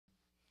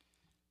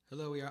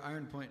Hello, we are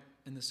Iron Point,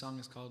 and this song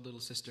is called Little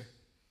Sister.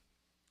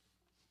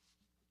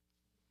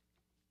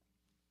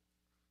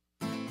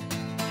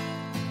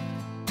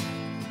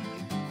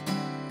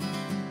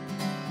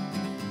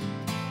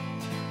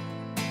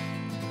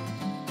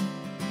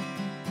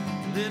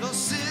 Little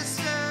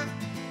sister,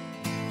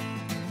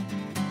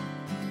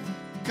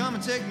 come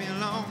and take me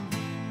along.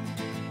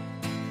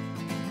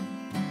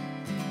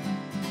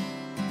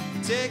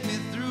 Take me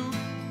through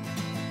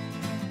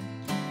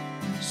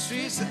the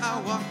streets that I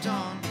walked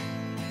on.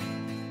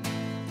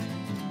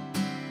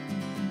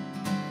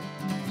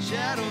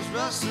 Shadows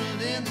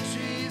rustling in the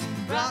trees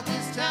brought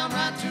this town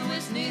right to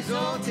its knees.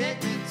 Oh,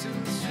 take me to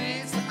the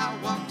streets that I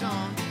walked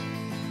on.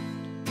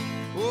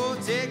 Oh,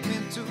 take me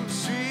to the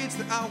streets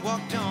that I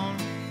walked on.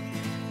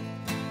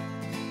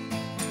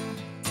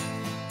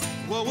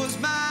 What was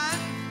mine,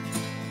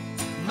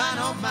 mine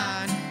oh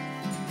mine,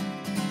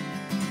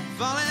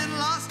 falling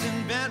lost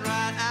and bent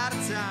right out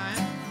of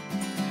time.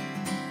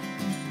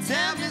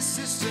 Tell me,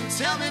 sister,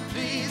 tell me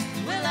please,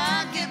 will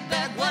I get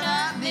back what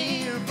I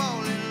need, or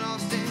falling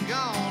lost and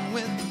gone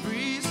with the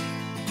breeze?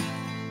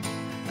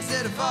 I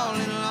said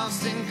falling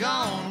lost and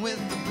gone with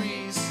the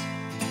breeze.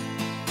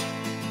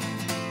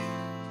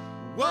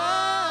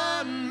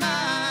 One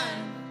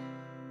mine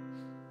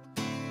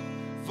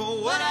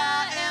for what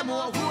I am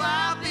or who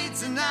I'll be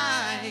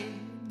tonight.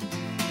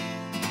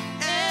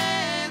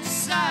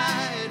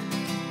 Inside,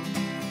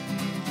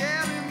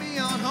 carry me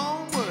on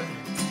homeward,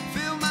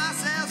 fill my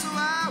sail so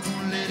I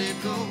won't let it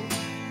go.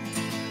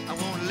 I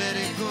won't let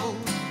it go.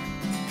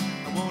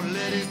 I won't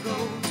let it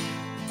go.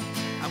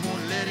 I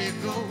won't let it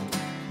go.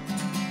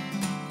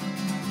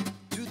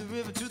 To the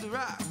river, to the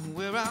rock,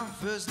 where I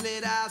first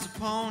laid eyes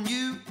upon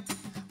you.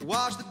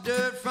 Wash the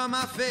dirt from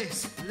my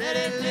face, let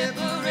it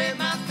liberate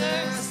my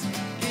thirst.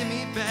 Give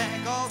me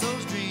back all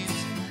those dreams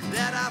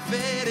that I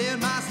fed in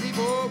my sleep.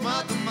 Oh,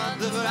 mother,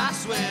 mother, I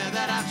swear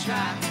that I've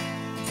tried.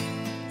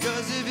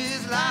 'Cause if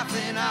it's life,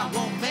 then I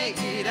won't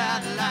make it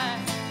out alive.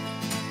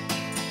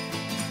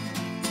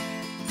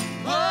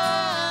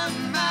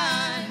 One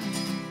mine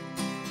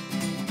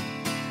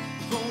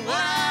for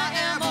what I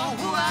am or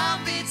who I'll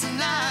be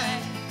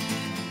tonight.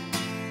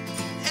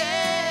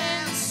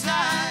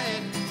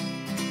 Inside,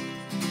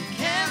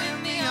 carry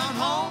me on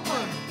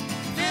homeward,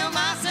 fill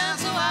myself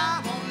so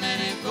I won't let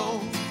it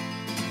go.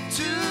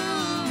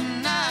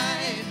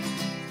 Tonight,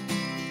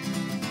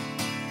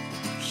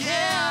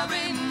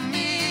 carry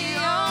me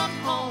on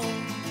home.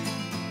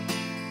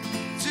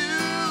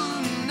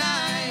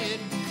 Tonight,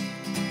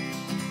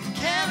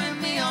 carry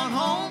me on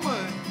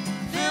homeward,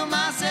 fill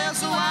myself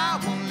so I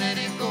won't let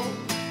it go.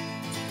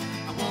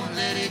 I won't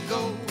let it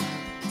go.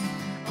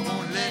 I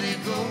won't let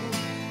it go.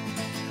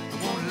 I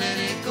won't let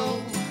it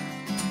go.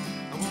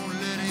 I won't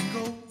let it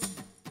go.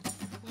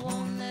 I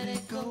won't let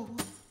it go.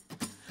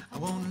 I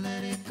won't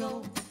let it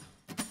go.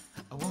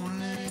 I won't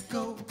let it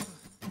go.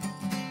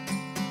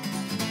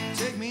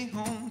 Take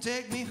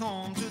me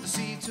home to the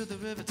sea, to the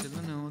river, till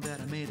I know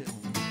that I made it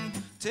home.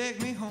 Take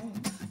me home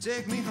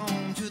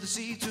to the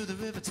sea, to the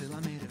river, till I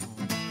made it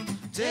home.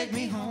 Take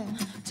me home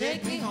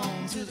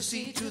to the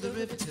sea, to the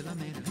river, till I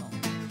made it home.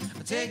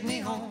 Take me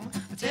home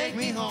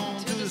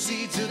to the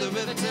sea, to the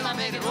river, till I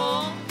made it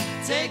home.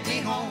 Take me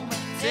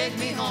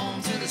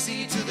home to the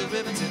sea, to the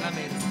river, till I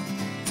made it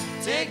home.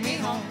 Take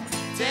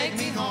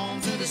me home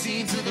to the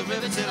sea, to the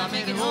river, till I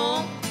made it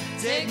home.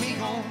 Take me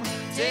home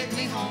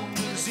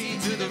to the sea,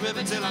 to the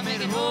river, till I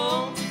made it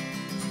home.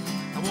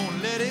 I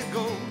won't let it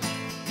go.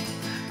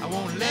 I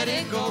won't let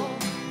it go.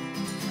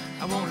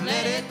 I won't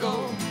let it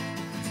go.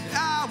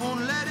 I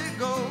won't let it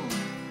go.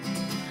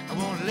 I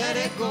won't let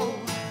it go.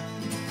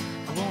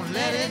 I won't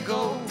let it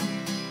go.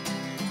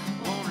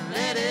 I won't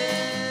let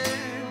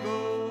it go.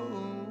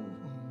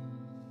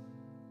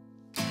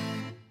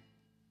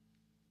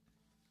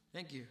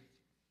 Thank you.